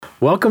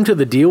Welcome to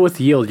the Deal with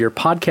Yield, your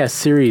podcast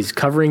series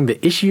covering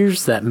the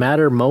issues that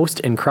matter most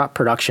in crop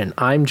production.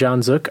 I'm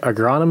John Zook,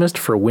 agronomist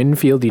for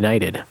Winfield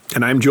United.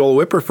 And I'm Joel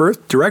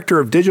Wipperfurth, Director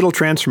of Digital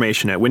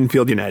Transformation at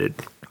Winfield United.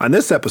 On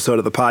this episode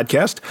of the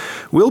podcast,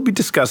 we'll be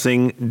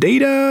discussing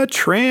data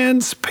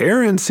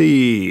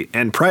transparency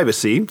and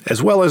privacy,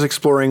 as well as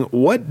exploring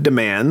what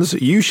demands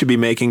you should be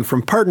making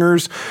from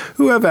partners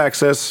who have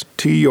access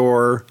to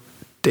your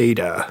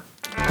data.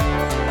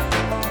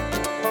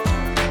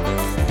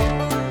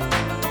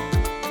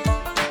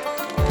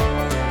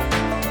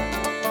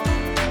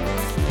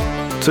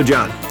 So,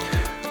 John,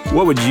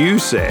 what would you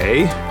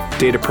say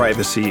data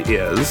privacy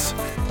is,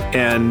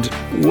 and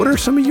what are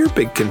some of your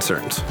big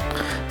concerns?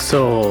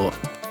 So,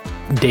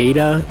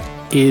 data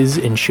is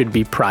and should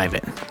be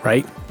private,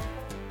 right?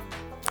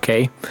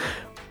 Okay.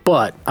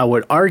 But I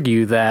would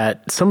argue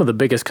that some of the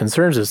biggest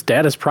concerns is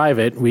data is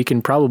private. We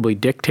can probably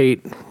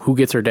dictate who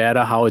gets our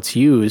data, how it's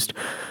used.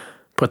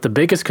 But the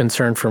biggest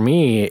concern for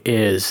me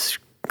is,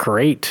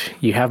 great,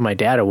 you have my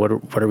data. What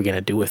are we going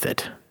to do with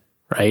it?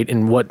 Right?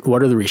 And what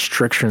are the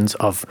restrictions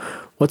of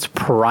what's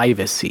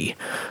privacy?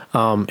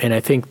 And I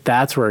think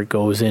that's where it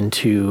goes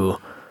into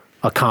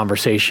a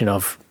conversation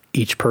of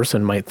each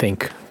person might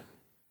think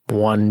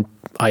one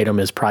item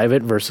is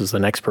private versus the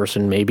next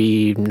person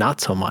maybe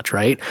not so much,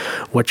 right?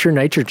 What's your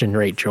nitrogen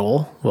rate,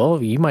 Joel?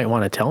 Well, you might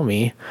want to tell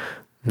me.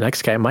 The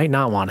next guy might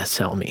not want to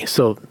tell me.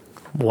 So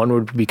one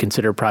would be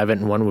considered private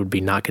and one would be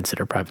not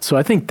considered private. So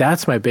I think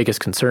that's my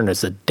biggest concern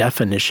is the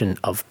definition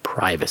of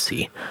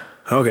privacy.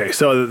 Okay,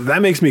 so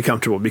that makes me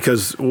comfortable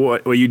because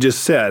what you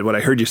just said, what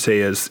I heard you say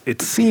is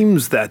it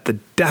seems that the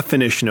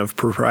definition of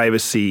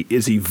privacy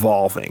is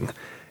evolving.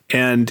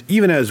 And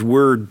even as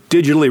we're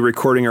digitally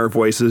recording our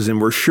voices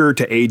and we're sure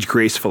to age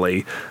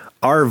gracefully,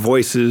 our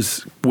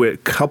voices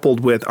coupled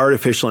with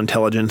artificial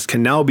intelligence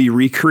can now be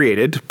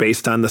recreated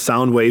based on the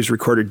sound waves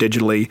recorded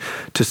digitally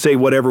to say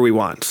whatever we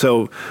want.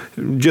 So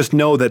just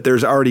know that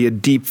there's already a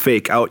deep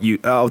fake out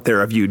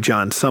there of you,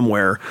 John,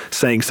 somewhere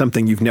saying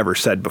something you've never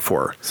said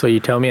before. So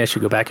you tell me I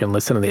should go back and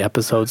listen to the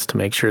episodes to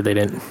make sure they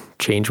didn't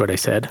change what I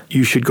said?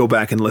 You should go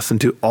back and listen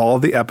to all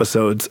the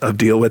episodes of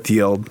Deal with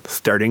Yield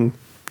starting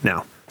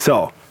now.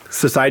 So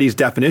society's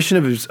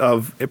definition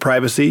of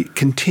privacy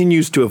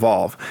continues to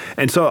evolve.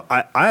 And so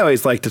I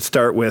always like to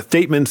start with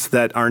statements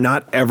that are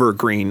not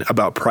evergreen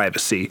about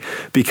privacy,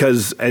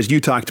 because as you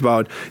talked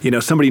about,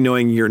 somebody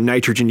knowing your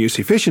nitrogen use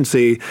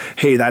efficiency,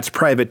 hey, that's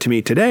private to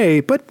me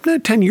today,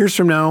 but 10 years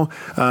from now,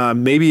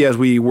 maybe as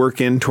we work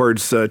in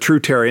towards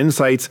true Terra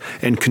insights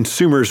and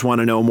consumers want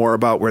to know more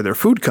about where their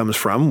food comes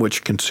from,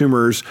 which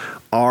consumers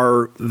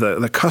are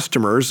the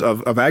customers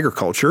of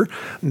agriculture,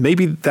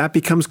 maybe that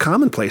becomes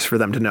commonplace for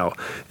them to know.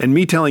 And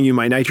me telling you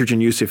my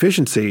nitrogen use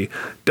efficiency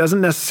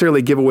doesn't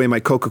necessarily give away my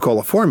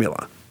Coca-Cola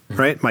formula,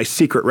 right? My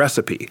secret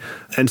recipe.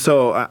 And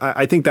so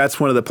I think that's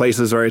one of the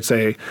places where I'd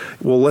say,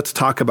 well, let's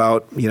talk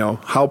about,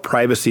 how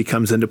privacy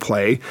comes into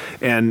play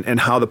and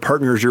how the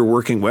partners you're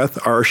working with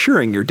are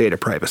assuring your data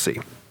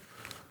privacy.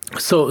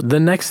 So the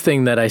next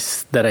thing that I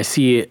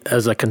see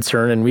as a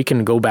concern, and we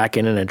can go back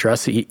in and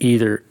address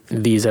either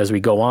these as we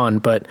go on,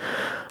 but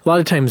a lot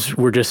of times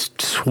we're just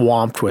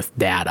swamped with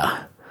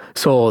data.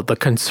 So the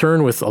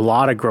concern with a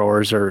lot of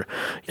growers, or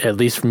at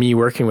least me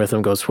working with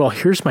them, goes, well,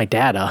 here's my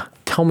data.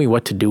 Tell me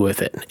what to do with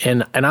it.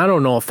 And I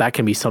don't know if that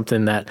can be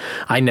something that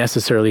I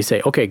necessarily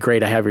say, okay,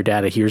 great, I have your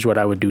data. Here's what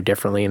I would do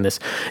differently in this.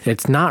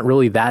 It's not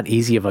really that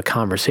easy of a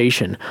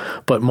conversation.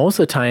 But most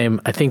of the time,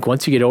 I think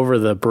once you get over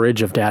the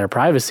bridge of data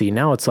privacy,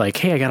 now it's like,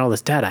 hey, I got all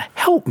this data.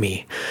 Help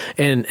me.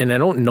 And I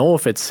don't know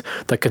if it's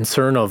the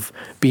concern of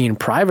being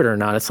private or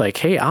not. It's like,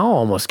 hey, I'll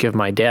almost give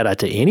my data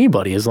to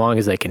anybody as long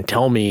as they can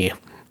tell me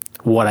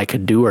what I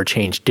could do or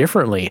change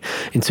differently.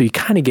 And so you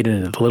kind of get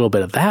into a little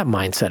bit of that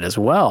mindset as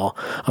well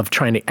of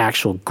trying to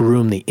actually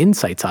groom the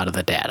insights out of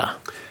the data.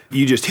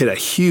 You just hit a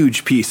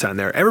huge piece on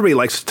there. Everybody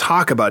likes to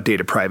talk about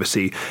data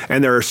privacy,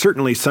 and there are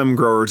certainly some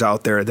growers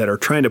out there that are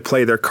trying to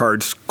play their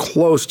cards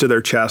close to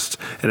their chest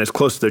and as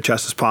close to their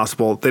chest as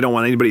possible. They don't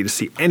want anybody to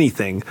see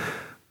anything.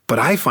 But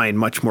I find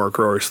much more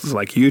growers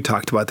like you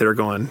talked about that are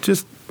going,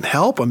 just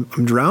help, I'm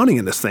drowning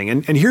in this thing.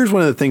 And here's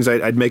one of the things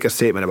I'd make a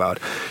statement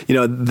about.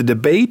 The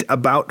debate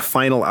about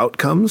final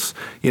outcomes,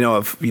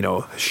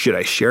 should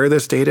I share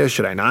this data?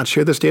 Should I not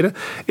share this data?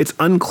 It's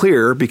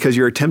unclear because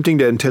you're attempting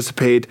to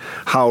anticipate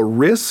how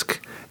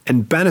risk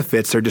and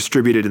benefits are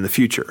distributed in the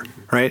future,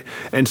 right?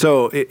 And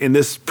so in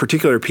this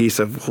particular piece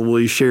of, will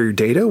you share your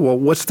data? Well,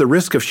 what's the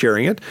risk of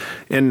sharing it?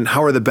 And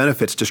how are the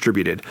benefits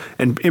distributed?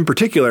 And in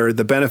particular,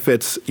 the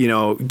benefits,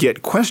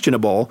 get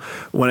questionable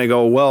when I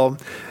go, well,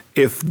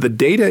 if the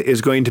data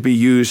is going to be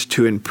used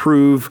to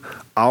improve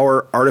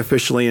our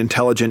artificially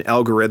intelligent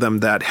algorithm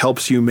that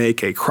helps you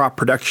make a crop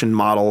production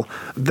model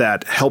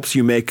that helps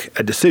you make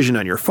a decision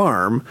on your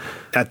farm,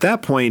 at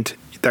that point,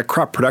 that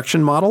crop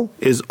production model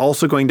is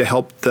also going to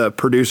help the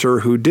producer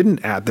who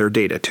didn't add their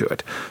data to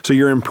it. So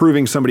you're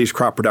improving somebody's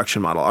crop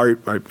production model.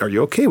 Are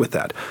you okay with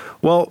that?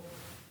 Well,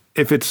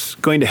 if it's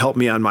going to help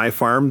me on my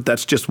farm,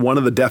 that's just one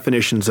of the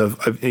definitions of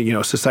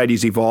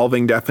society's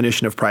evolving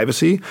definition of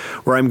privacy,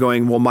 where I'm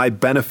going, well, my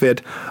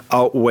benefit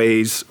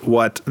outweighs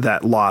what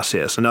that loss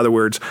is. In other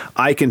words,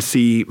 I can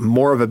see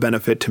more of a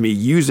benefit to me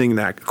using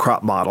that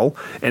crop model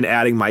and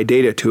adding my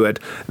data to it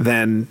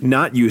than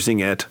not using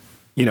it,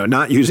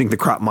 not using the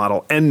crop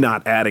model and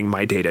not adding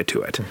my data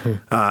to it.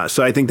 Mm-hmm.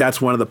 So I think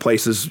that's one of the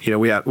places,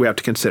 we have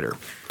to consider.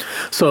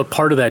 So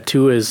part of that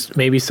too is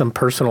maybe some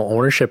personal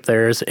ownership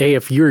there is,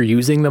 if you're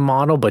using the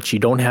model but you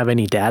don't have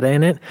any data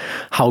in it,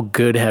 how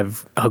good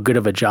of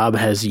a job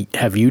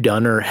have you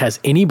done, or has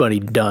anybody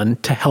done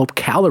to help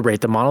calibrate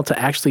the model to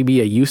actually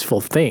be a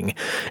useful thing?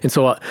 And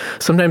so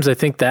sometimes I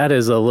think that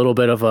is a little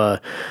bit of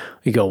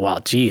you go, well,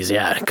 geez,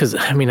 yeah. Because,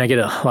 I get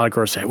a lot of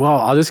growers say, well,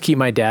 I'll just keep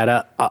my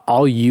data.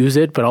 I'll use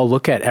it, but I'll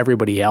look at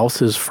everybody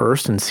else's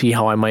first and see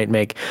how I might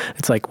make.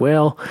 It's like,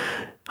 well,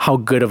 how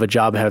good of a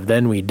job have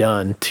then we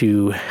done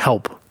to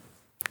help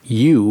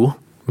you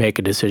make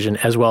a decision,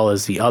 as well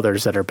as the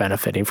others that are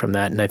benefiting from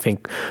that? And I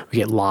think we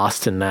get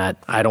lost in that.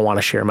 I don't want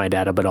to share my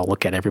data, but I'll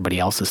look at everybody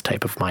else's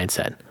type of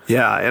mindset.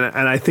 Yeah,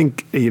 and I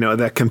think,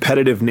 that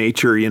competitive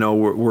nature,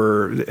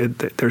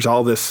 there's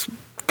all this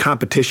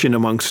competition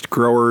amongst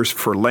growers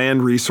for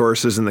land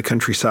resources in the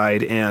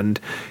countryside. And,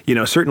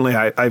 certainly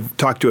I've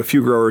talked to a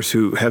few growers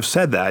who have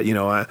said that,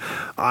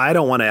 I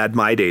don't want to add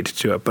my data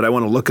to it, but I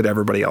want to look at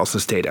everybody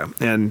else's data.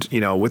 And,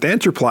 with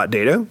answer plot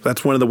data,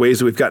 that's one of the ways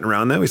that we've gotten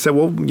around that. We said,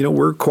 well,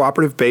 we're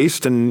cooperative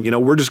based and,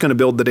 we're just going to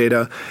build the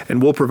data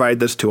and we'll provide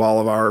this to all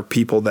of our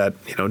people that,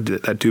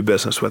 that do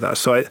business with us.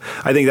 So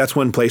I think that's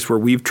one place where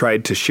we've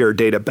tried to share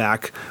data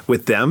back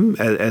with them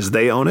as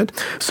they own it.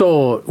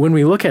 So when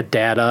we look at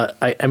data,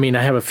 I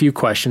have a few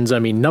questions.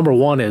 Number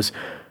one is,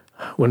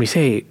 when we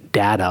say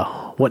data,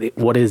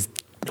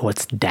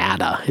 what's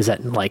data? Is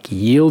that like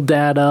yield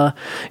data?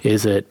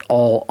 Is it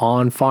all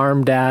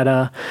on-farm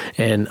data?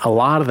 And a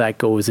lot of that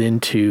goes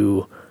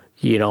into,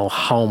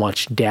 how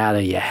much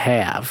data you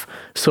have.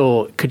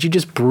 So could you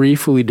just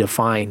briefly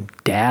define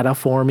data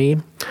for me,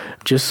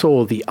 just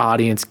so the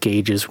audience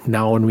gauges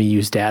now when we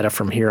use data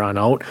from here on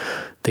out,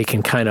 they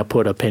can kind of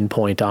put a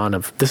pinpoint on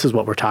of this is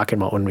what we're talking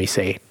about when we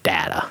say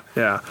data.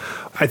 Yeah.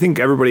 I think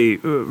everybody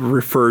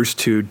refers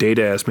to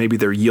data as maybe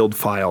their yield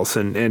files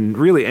and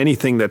really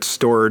anything that's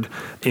stored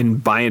in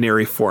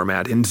binary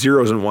format, in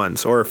zeros and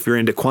ones. Or if you're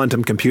into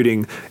quantum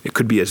computing, it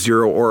could be a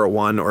 0 or a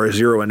 1 or a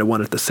 0 and a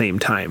 1 at the same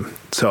time.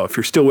 So if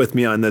you're still with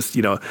me on this,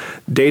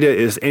 data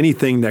is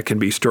anything that can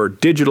be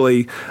stored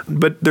digitally,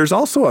 but there's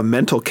also a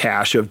mental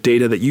cache of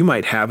data that you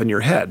might have in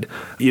your head.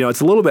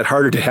 It's a little bit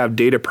harder to have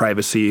data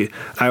privacy.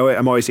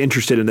 I'm always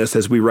interested in this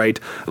as we write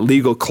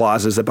legal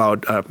clauses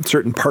about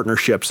certain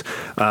partnerships.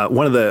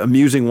 One of the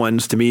amusing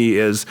ones to me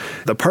is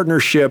the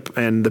partnership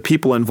and the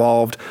people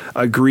involved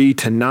agree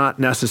to not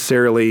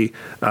necessarily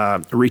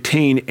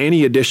retain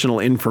any additional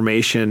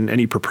information,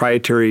 any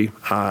proprietary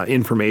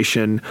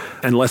information,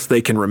 unless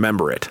they can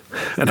remember it.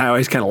 And I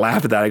always kind of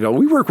laugh at that. I go,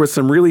 we work with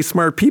some really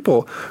smart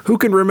people who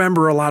can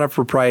remember a lot of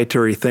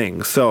proprietary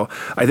things. So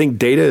I think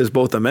data is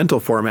both a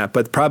mental format,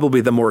 but probably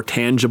the more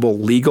tangible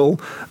legal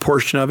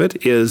portion of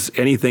it is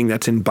anything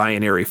that's in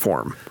binary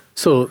form.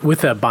 So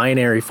with that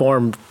binary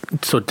form,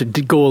 so to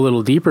go a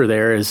little deeper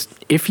there is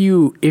if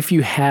you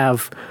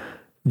have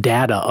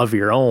data of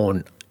your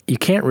own, you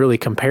can't really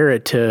compare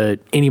it to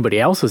anybody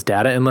else's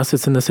data unless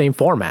it's in the same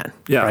format,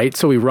 right?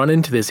 So we run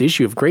into this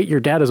issue of, great, your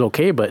data is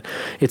okay, but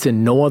it's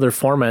in no other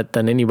format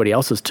than anybody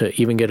else's to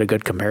even get a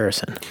good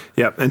comparison.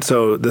 Yeah, and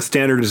so the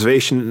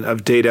standardization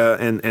of data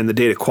and the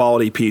data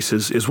quality piece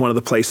is one of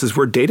the places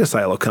where data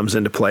silo comes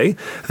into play,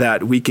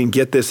 that we can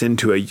get this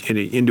into a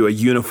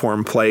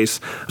uniform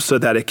place so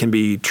that it can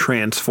be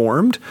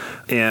transformed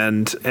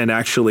and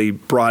actually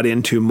brought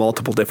into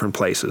multiple different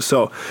places.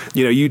 So,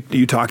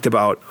 you talked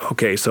about,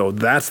 okay, so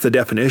that's the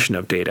definition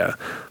of data.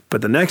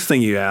 But the next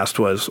thing you asked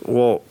was,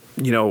 well,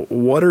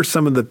 what are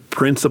some of the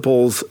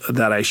principles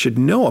that I should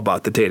know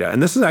about the data?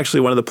 And this is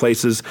actually one of the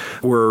places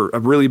we're a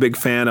really big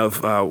fan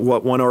of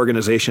what one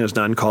organization has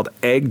done called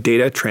Ag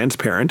Data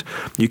Transparent.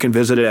 You can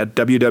visit it at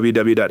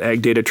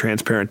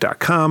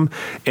www.agdatatransparent.com.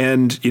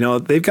 And,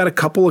 they've got a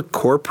couple of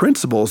core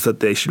principles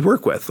that they should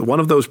work with. One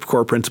of those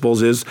core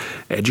principles is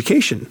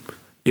education.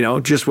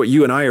 Just what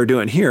you and I are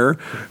doing here,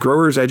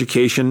 growers'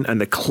 education and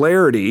the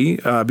clarity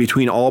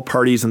between all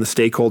parties and the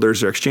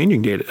stakeholders they're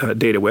exchanging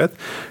data with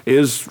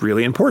is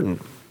really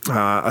important.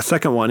 A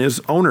second one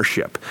is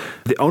ownership.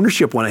 The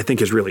ownership one I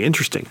think is really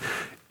interesting.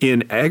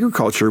 In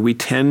agriculture, we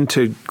tend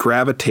to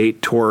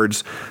gravitate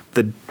towards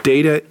the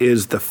data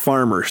is the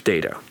farmer's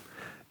data.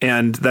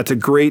 And that's a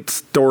great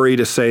story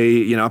to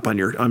say, up on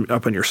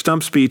your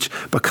stump speech,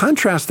 but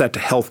contrast that to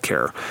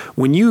healthcare.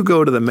 When you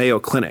go to the Mayo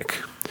Clinic,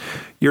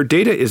 your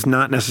data is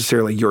not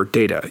necessarily your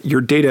data.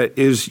 Your data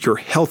is your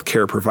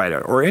healthcare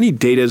provider, or any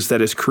data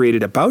that is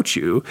created about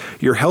you,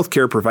 your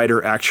healthcare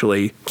provider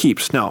actually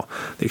keeps. Now,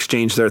 the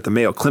exchange there at the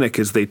Mayo Clinic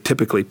is they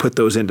typically put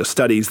those into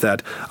studies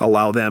that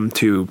allow them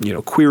to,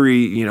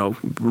 query,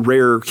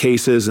 rare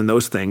cases and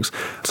those things.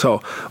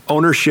 So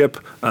ownership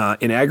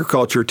in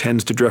agriculture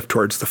tends to drift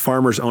towards the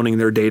farmers owning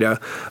their data.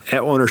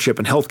 Ownership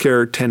in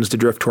healthcare tends to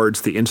drift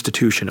towards the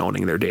institution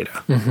owning their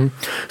data. Mm-hmm.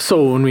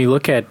 So when we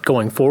look at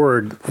going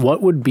forward,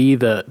 what would be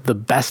the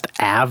best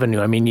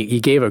avenue? I mean,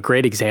 you gave a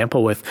great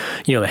example with,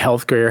 the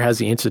healthcare has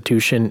the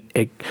institution.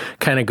 It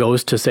kind of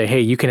goes to say, hey,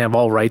 you can have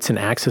all rights and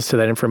access to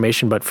that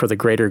information, but for the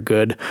greater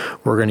good,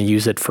 we're going to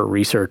use it for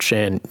research,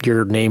 and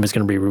your name is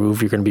going to be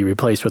removed. You're going to be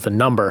replaced with a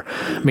number.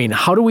 I mean,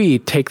 how do we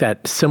take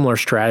that similar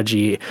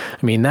strategy?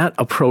 I mean, that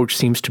approach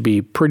seems to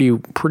be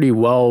pretty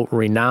well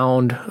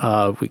renowned.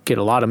 We get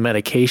a lot of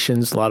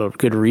medications, a lot of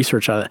good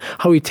research on it.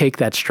 How do we take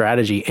that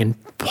strategy and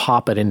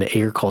pop it into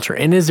agriculture?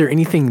 And is there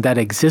anything that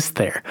exists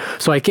there?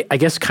 So I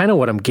guess kind of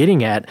what I'm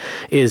getting at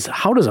is,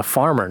 how does a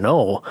farmer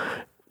know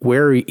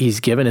where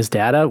he's given his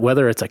data,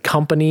 whether it's a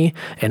company,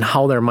 and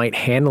how they might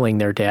handling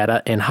their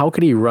data, and how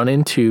could he run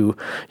into,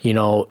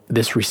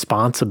 this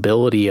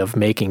responsibility of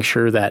making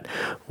sure that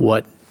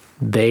what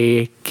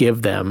they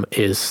give them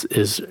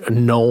is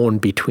known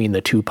between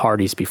the two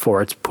parties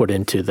before it's put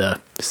into the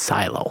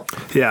silo.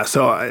 Yeah.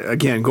 So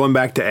again, going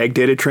back to Ag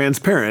Data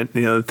Transparent,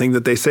 the thing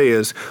that they say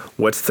is,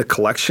 what's the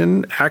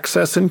collection,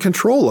 access, and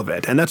control of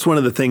it? And that's one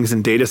of the things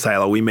in Data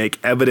Silo we make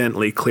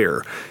evidently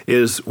clear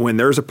is when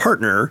there's a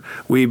partner,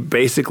 we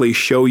basically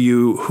show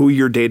you who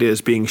your data is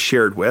being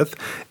shared with,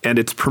 and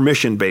it's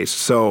permission based.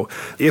 So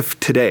if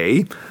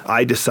today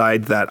I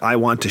decide that I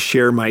want to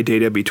share my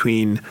data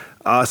between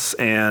us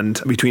and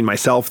between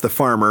myself, the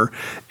farmer,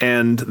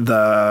 and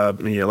the,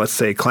 let's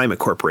say Climate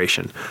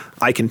Corporation,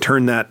 I can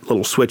turn that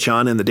little switch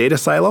on in the data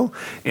silo.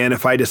 And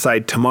if I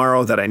decide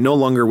tomorrow that I no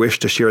longer wish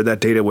to share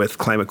that data with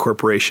Climate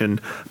Corporation,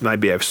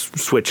 maybe I've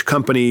switched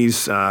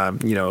companies,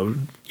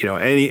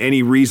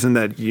 any reason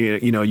that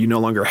you no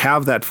longer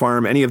have that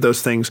farm, any of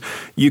those things,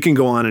 you can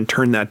go on and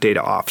turn that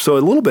data off. So a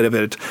little bit of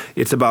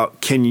it's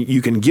about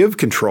you can give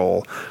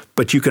control,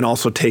 but you can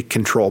also take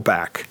control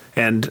back.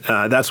 And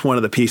that's one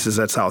of the pieces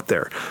that's out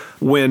there.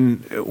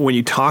 When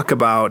you talk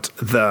about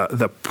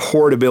the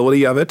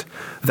portability of it,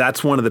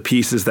 that's one of the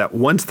pieces that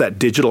once that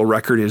digital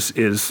record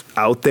is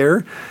out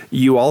there,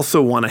 you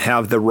also want to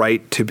have the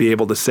right to be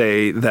able to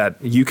say that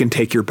you can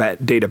take your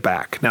data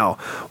back. Now,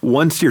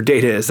 once your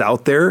data is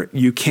out there,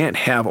 you can't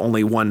have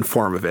only one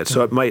form of it.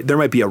 So there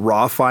might be a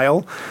raw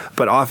file,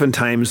 but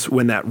oftentimes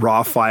when that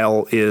raw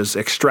file is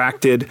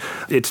extracted,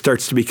 it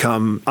starts to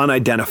become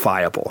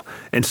unidentifiable.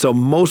 And so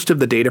most of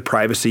the data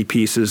privacy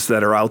pieces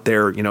that are out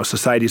there,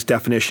 society's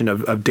definition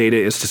of data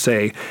is to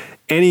say,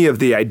 any of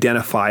the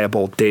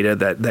identifiable data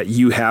that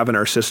you have in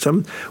our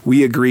system,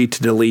 we agree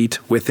to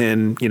delete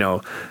within,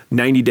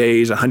 90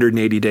 days,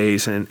 180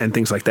 days, and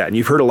things like that. And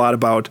you've heard a lot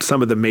about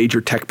some of the major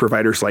tech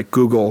providers like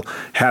Google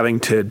having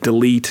to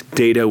delete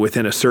data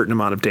within a certain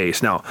amount of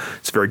days. Now,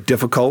 it's very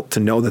difficult to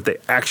know that they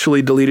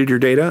actually deleted your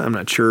data. I'm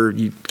not sure.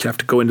 You have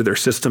to go into their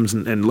systems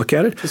and look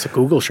at it. It's a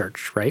Google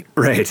search, right?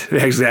 Right,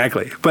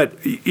 exactly. But,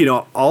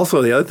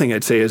 also the other thing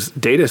I'd say is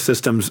data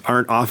systems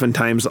aren't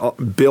oftentimes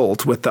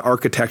built with the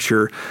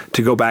architecture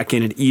to go back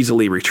in and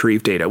easily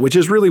retrieve data, which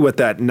is really what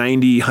that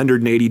 90,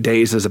 180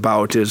 days is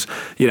about. Is,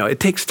 it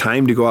takes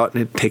time to go out,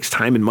 and it takes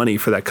time and money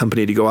for that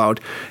company to go out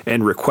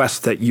and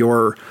request that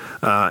your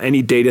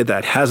any data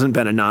that hasn't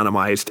been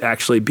anonymized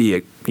actually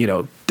be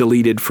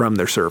deleted from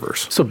their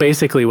servers. So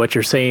basically what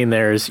you're saying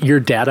there is your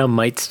data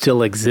might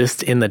still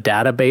exist in the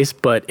database,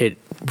 but it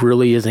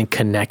really isn't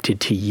connected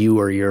to you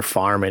or your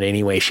farm in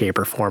any way, shape,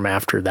 or form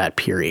after that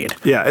period.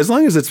 Yeah, as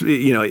long as it's,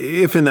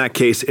 if in that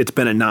case it's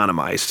been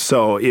anonymized.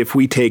 So if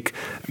we take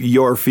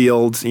your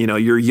fields,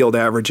 your yield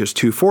average is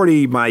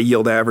 240, my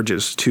yield average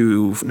is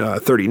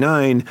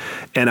 239,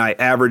 and I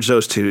average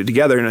those two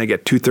together and I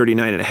get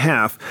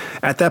 239.5,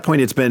 at that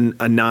point it's been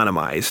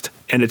anonymized.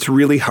 And it's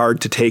really hard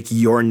to take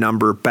your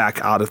number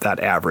back out of that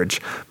average.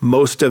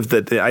 Most of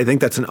I think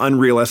that's an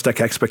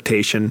unrealistic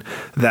expectation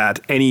that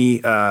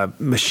any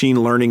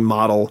machine learning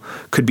model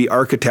could be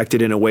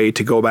architected in a way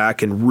to go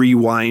back and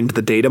rewind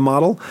the data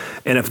model.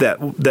 And if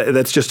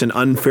that's just an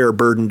unfair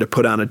burden to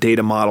put on a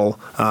data model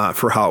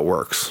for how it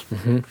works.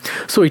 Mm-hmm.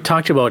 So we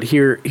talked about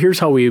here's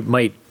how we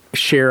might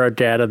share our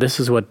data.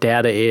 This is what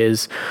data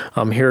is.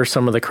 Here are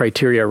some of the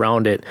criteria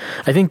around it.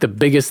 I think the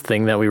biggest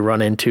thing that we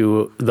run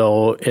into,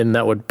 though, and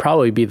that would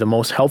probably be the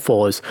most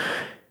helpful, is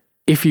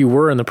if you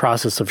were in the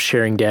process of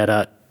sharing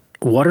data,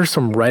 what are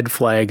some red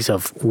flags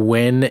of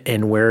when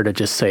and where to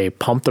just say,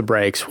 pump the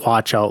brakes,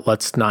 watch out,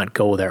 let's not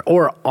go there?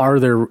 Or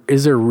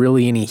is there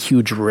really any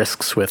huge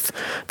risks with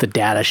the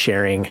data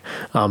sharing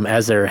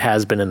as there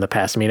has been in the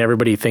past? I mean,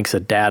 everybody thinks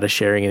of data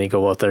sharing and they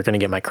go, well, they're going to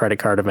get my credit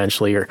card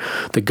eventually, or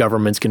the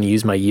government's going to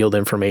use my yield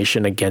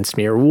information against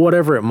me, or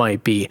whatever it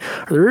might be.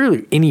 Are there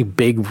really any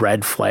big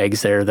red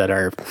flags there that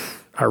are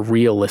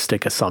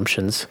realistic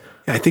assumptions?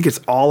 I think it's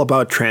all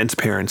about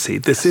transparency.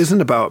 This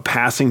isn't about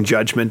passing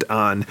judgment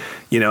on,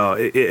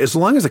 as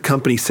long as a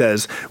company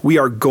says, we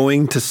are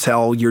going to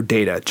sell your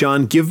data.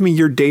 John, give me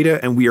your data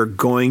and we are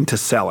going to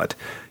sell it.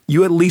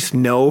 You at least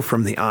know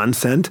from the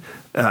onset,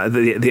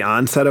 the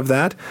onset of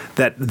that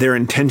their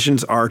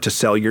intentions are to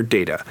sell your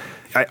data.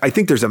 I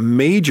think there's a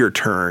major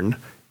turn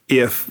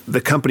if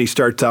the company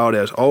starts out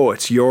as,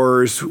 it's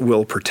yours,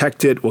 we'll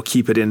protect it, we'll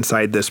keep it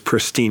inside this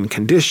pristine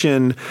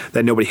condition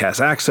that nobody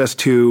has access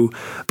to,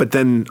 but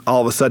then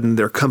all of a sudden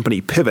their company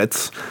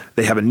pivots,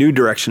 they have a new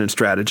direction and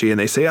strategy, and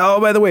they say,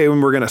 by the way,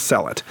 we're going to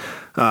sell it.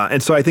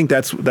 And so I think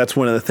that's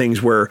one of the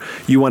things where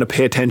you want to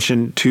pay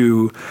attention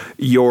to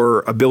your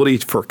ability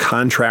for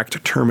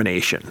contract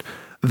termination.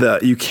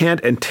 You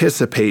can't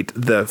anticipate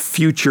the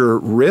future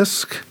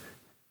risk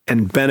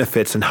and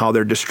benefits and how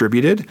they're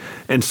distributed.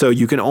 And so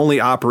you can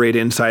only operate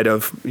inside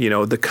of,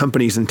 the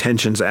company's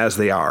intentions as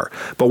they are.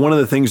 But one of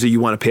the things that you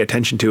want to pay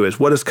attention to is,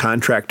 what does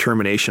contract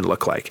termination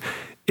look like?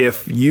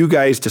 If you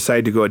guys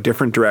decide to go a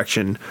different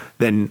direction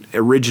than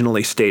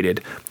originally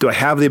stated, do I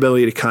have the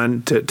ability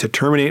to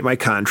terminate my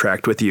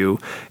contract with you?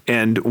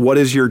 And what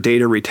is your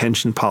data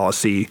retention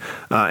policy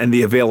and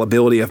the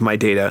availability of my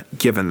data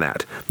given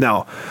that?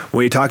 Now,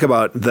 when you talk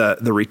about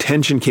the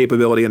retention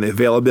capability and the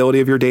availability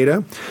of your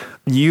data,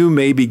 you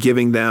may be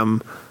giving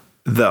them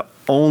the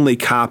only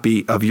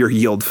copy of your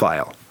yield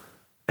file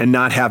and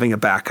not having a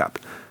backup.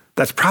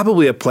 That's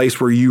probably a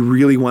place where you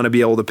really want to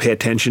be able to pay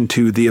attention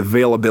to the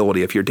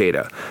availability of your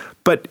data.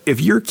 But if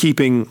you're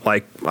keeping,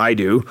 like I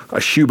do, a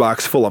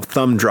shoebox full of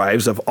thumb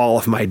drives of all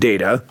of my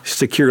data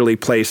securely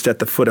placed at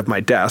the foot of my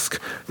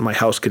desk, my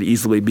house could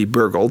easily be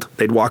burgled.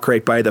 They'd walk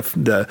right by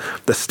the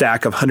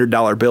stack of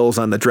 $100 bills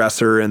on the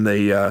dresser and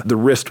the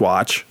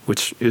wristwatch,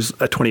 which is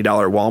a $20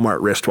 Walmart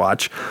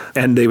wristwatch,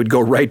 and they would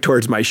go right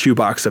towards my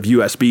shoebox of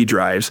USB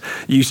drives.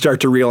 You start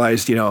to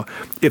realize,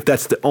 if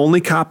that's the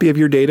only copy of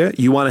your data,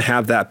 you want to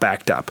have that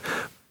backed up.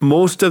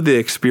 Most of the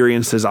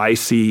experiences I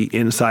see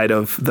inside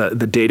of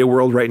the data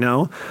world right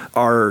now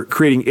are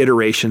creating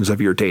iterations of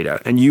your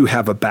data, and you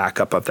have a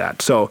backup of that.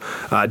 So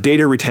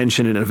data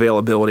retention and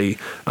availability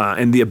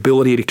and the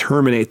ability to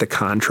terminate the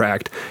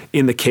contract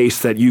in the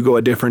case that you go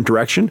a different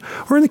direction,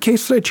 or in the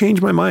case that I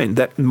change my mind,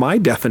 that my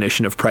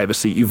definition of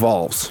privacy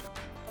evolves.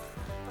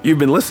 You've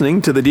been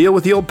listening to the Deal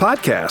with Yield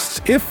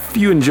podcast. If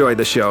you enjoy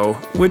the show,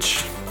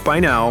 which by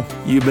now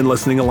you've been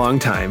listening a long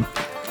time,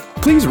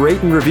 please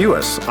rate and review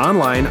us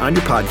online on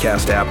your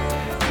podcast app.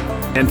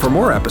 And for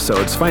more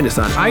episodes, find us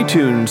on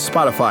iTunes,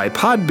 Spotify,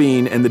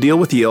 Podbean, and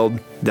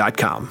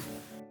thedealwithyield.com.